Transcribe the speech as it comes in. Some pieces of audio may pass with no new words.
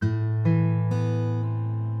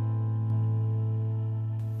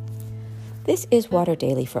This is Water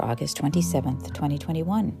Daily for August 27th,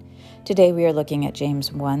 2021. Today we are looking at James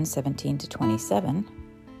 1:17-27.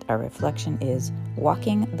 Our reflection is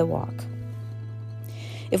Walking the Walk.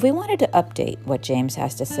 If we wanted to update what James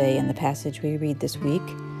has to say in the passage we read this week,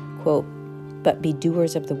 quote, "But be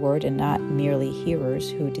doers of the word and not merely hearers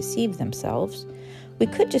who deceive themselves," we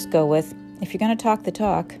could just go with, if you're going to talk the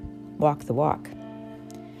talk, walk the walk.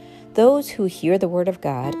 Those who hear the word of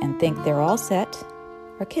God and think they're all set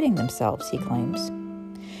are kidding themselves, he claims.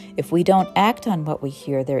 If we don't act on what we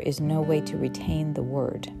hear, there is no way to retain the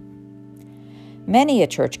word. Many a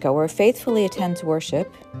churchgoer faithfully attends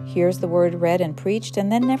worship, hears the word read and preached,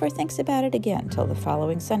 and then never thinks about it again till the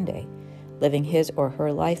following Sunday, living his or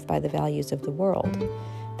her life by the values of the world.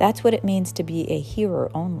 That's what it means to be a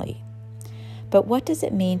hearer only. But what does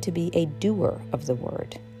it mean to be a doer of the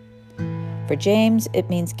word? For James,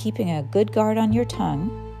 it means keeping a good guard on your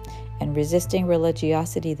tongue and resisting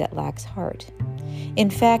religiosity that lacks heart. In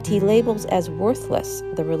fact, he labels as worthless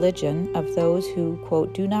the religion of those who,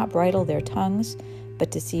 quote, "do not bridle their tongues, but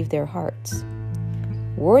deceive their hearts."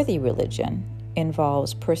 Worthy religion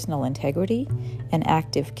involves personal integrity and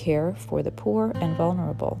active care for the poor and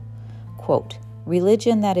vulnerable. Quote,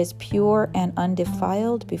 "Religion that is pure and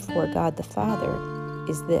undefiled before God the Father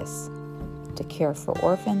is this: to care for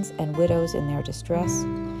orphans and widows in their distress,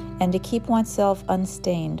 and to keep oneself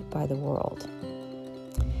unstained by the world."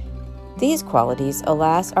 These qualities,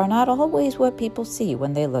 alas, are not always what people see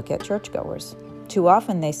when they look at churchgoers. Too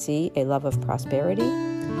often they see a love of prosperity,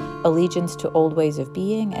 allegiance to old ways of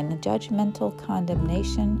being, and a judgmental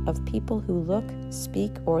condemnation of people who look,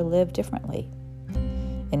 speak, or live differently.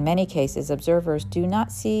 In many cases, observers do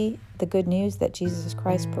not see the good news that Jesus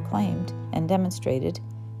Christ proclaimed and demonstrated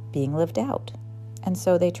being lived out, and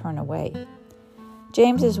so they turn away.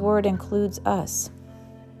 James's word includes us.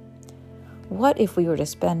 What if we were to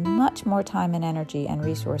spend much more time and energy and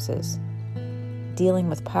resources dealing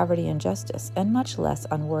with poverty and justice, and much less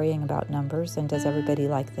on worrying about numbers and does everybody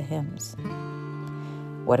like the hymns?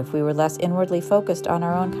 What if we were less inwardly focused on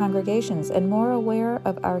our own congregations and more aware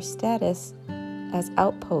of our status as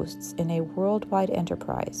outposts in a worldwide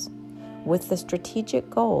enterprise with the strategic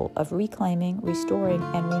goal of reclaiming, restoring,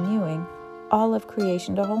 and renewing all of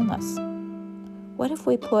creation to wholeness? What if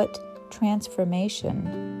we put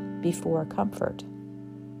transformation before comfort?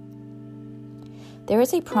 There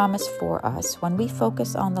is a promise for us when we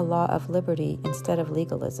focus on the law of liberty instead of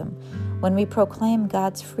legalism, when we proclaim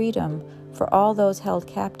God's freedom for all those held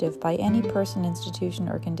captive by any person, institution,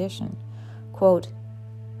 or condition. Quote,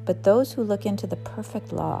 "But those who look into the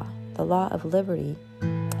perfect law, the law of liberty,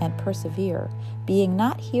 and persevere, being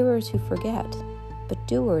not hearers who forget, but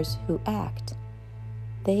doers who act,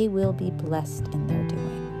 they will be blessed in their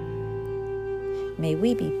doing." May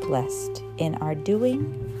we be blessed in our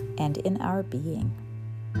doing and in our being.